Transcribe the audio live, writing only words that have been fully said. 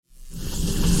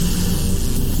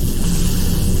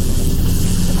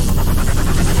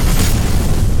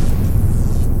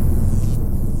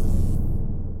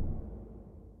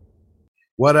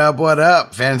What up, what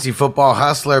up? Fantasy Football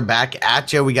Hustler back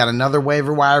at you. We got another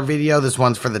waiver wire video. This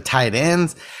one's for the tight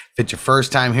ends. If it's your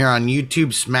first time here on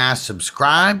YouTube, smash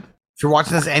subscribe. If you're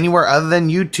watching this anywhere other than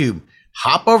YouTube,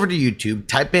 hop over to YouTube,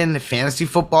 type in Fantasy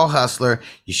Football Hustler.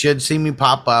 You should see me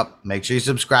pop up. Make sure you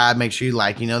subscribe, make sure you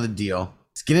like, you know the deal.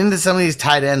 Let's get into some of these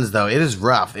tight ends though. It is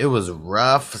rough. It was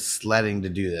rough sledding to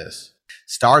do this.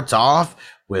 Starts off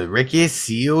with Ricky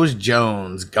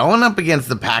Seals-Jones going up against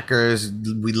the Packers.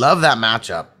 We love that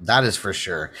matchup. That is for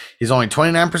sure. He's only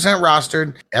 29%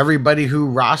 rostered. Everybody who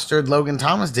rostered Logan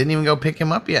Thomas didn't even go pick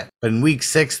him up yet. But in week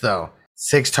 6, though,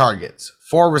 6 targets,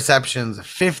 4 receptions,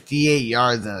 58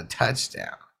 yards, and a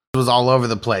touchdown. It was all over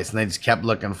the place, and they just kept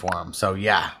looking for him. So,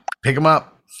 yeah, pick him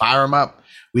up, fire him up.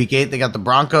 Week 8, they got the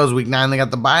Broncos. Week 9, they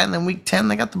got the bye. And then week 10,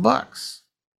 they got the Bucks.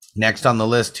 Next on the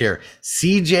list here,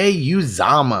 CJ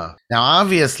Uzomah. Now,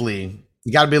 obviously,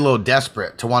 you got to be a little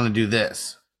desperate to want to do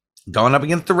this. Going up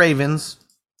against the Ravens,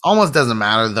 almost doesn't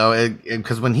matter, though,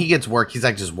 because when he gets work, he's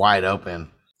like just wide open.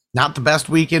 Not the best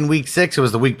week in week 6. It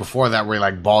was the week before that where he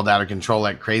like balled out of control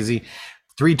like crazy.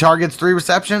 3 targets, 3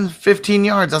 receptions, 15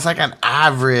 yards. That's like an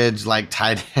average like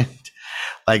tight end.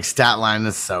 Like stat line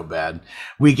is so bad.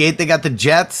 Week 8, they got the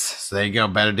Jets. So there you go.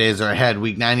 Better days are ahead.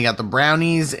 Week 9, you got the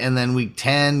Brownies. And then week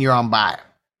 10, you're on bye.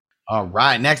 All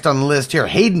right. Next on the list here,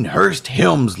 Hayden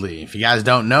Hurst-Helmsley. If you guys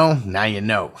don't know, now you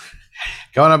know.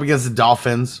 Going up against the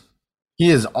Dolphins.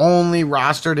 He is only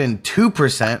rostered in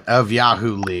 2% of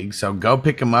Yahoo League. So go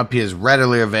pick him up. He is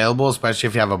readily available, especially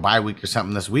if you have a bye week or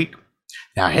something this week.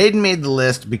 Now, Hayden made the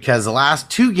list because the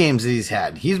last 2 games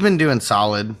that he's been doing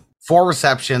solid. 4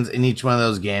 receptions in each one of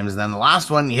those games. And then the last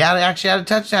one, he actually had a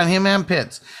touchdown. Him and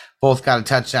Pitts both got a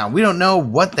touchdown. We don't know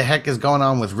what the heck is going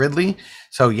on with Ridley.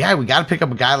 So, yeah, we got to pick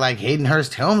up a guy like Hayden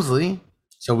Hurst-Helmsley.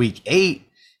 So, week 8,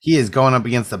 he is going up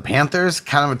against the Panthers.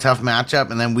 Kind of a tough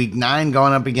matchup. And then week 9,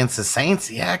 going up against the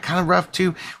Saints. Yeah, kind of rough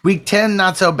too. Week 10,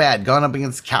 not so bad. Going up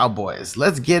against the Cowboys.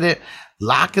 Let's get it.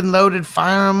 Lock and loaded.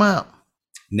 Fire him up.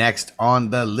 Next on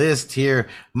the list here,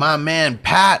 my man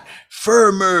Pat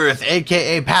Freiermuth,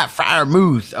 a.k.a. Pat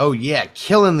Freiermuth. Oh, yeah,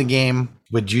 killing the game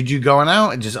with Juju going out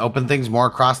and just open things more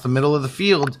across the middle of the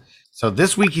field. So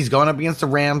this week, he's going up against the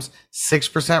Rams,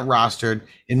 6% rostered.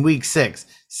 In week 6,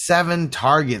 7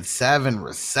 targets, 7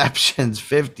 receptions,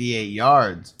 58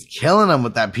 yards. Killing them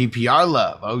with that PPR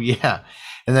love. Oh, yeah.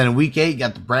 And then in week 8, you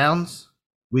got the Browns.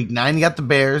 Week 9, you got the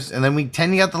Bears. And then week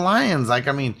 10, you got the Lions.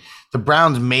 The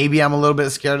Browns, maybe I'm a little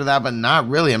bit scared of that, but not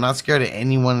really. I'm not scared of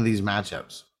any one of these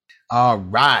matchups. All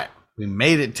right. We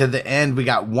made it to the end. We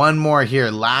got one more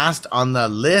here. Last on the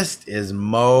list is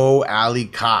Mo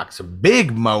Alie-Cox.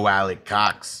 Big Mo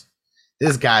Alie-Cox.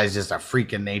 This guy is just a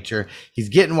freak of nature. He's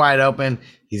getting wide open.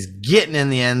 He's getting in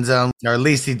the end zone, or at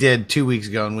least he did 2 weeks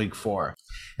ago in week 4.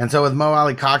 And so with Mo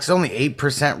Alie-Cox, only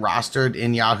 8% rostered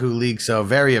in Yahoo League, so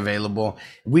very available.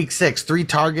 Week 6, 3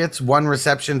 targets, 1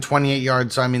 reception, 28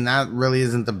 yards. So, that really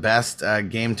isn't the best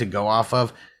game to go off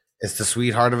of. It's the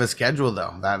sweetheart of a schedule,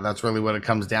 though. That's really what it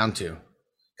comes down to.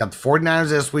 Got the 49ers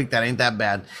this week. That ain't that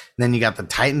bad. And then you got the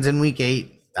Titans in week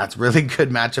 8. That's really good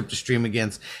matchup to stream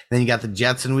against. And then you got the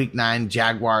Jets in week 9,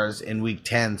 Jaguars in week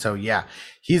 10. So, yeah,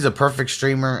 he's a perfect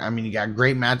streamer. You got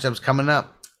great matchups coming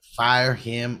up. Fire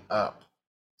him up.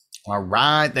 All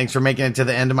right. Thanks for making it to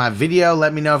the end of my video.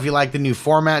 Let me know if you like the new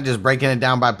format, just breaking it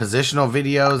down by positional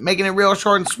videos, making it real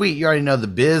short and sweet. You already know the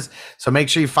biz. So make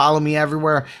sure you follow me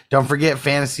everywhere. Don't forget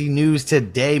Fantasy News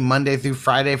Today, Monday through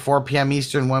Friday, 4 p.m.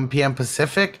 Eastern, 1 p.m.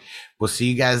 Pacific. We'll see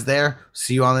you guys there.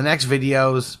 See you on the next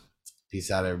videos. Peace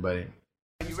out, everybody.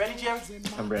 Are you ready, Jerry?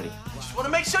 I'm ready. Just want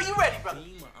to make sure you're ready, brother.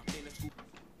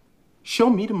 Show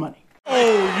me the money.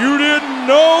 Oh, you didn't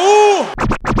know?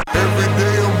 Every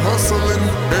day I'm hustling,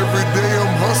 every day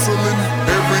I'm hustling,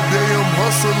 every day I'm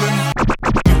hustling.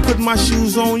 You put my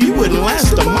shoes on, you wouldn't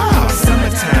last a mile.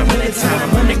 Summertime, wintertime,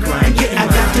 I'm on the grind. Yeah, I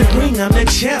got the ring, I'm the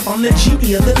champ, I'm the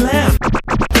genie of the lamp.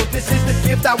 This is the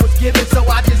gift I was given, so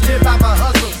I just live by my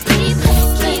hustle.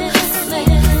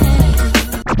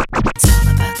 It's all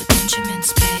about the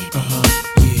Benjamins, babe.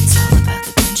 Yeah. It's all about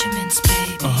the Benjamins,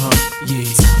 babe. Yeah.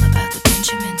 It's all about the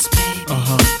Benjamins, babe.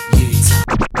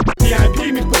 Yeah.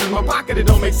 VIP me put in my pocket, it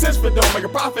don't make sense, but don't make a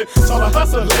profit. So I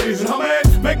hustle, ladies and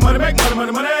homies. Make money,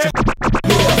 money, money.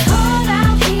 Call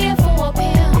out here for a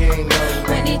pill.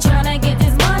 When he tryna get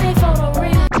this money for the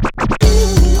real.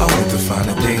 I want to find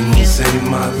a thing to save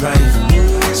my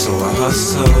life. So I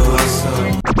hustle.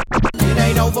 It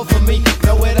ain't over for me.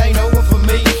 No, it ain't over for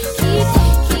me.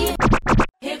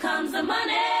 Here comes the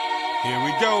money. Here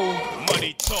we go.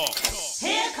 Money talk.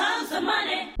 Here comes the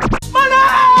money.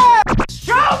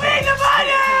 Show me the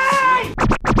money!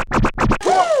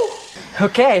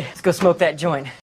 Okay, let's go smoke that joint.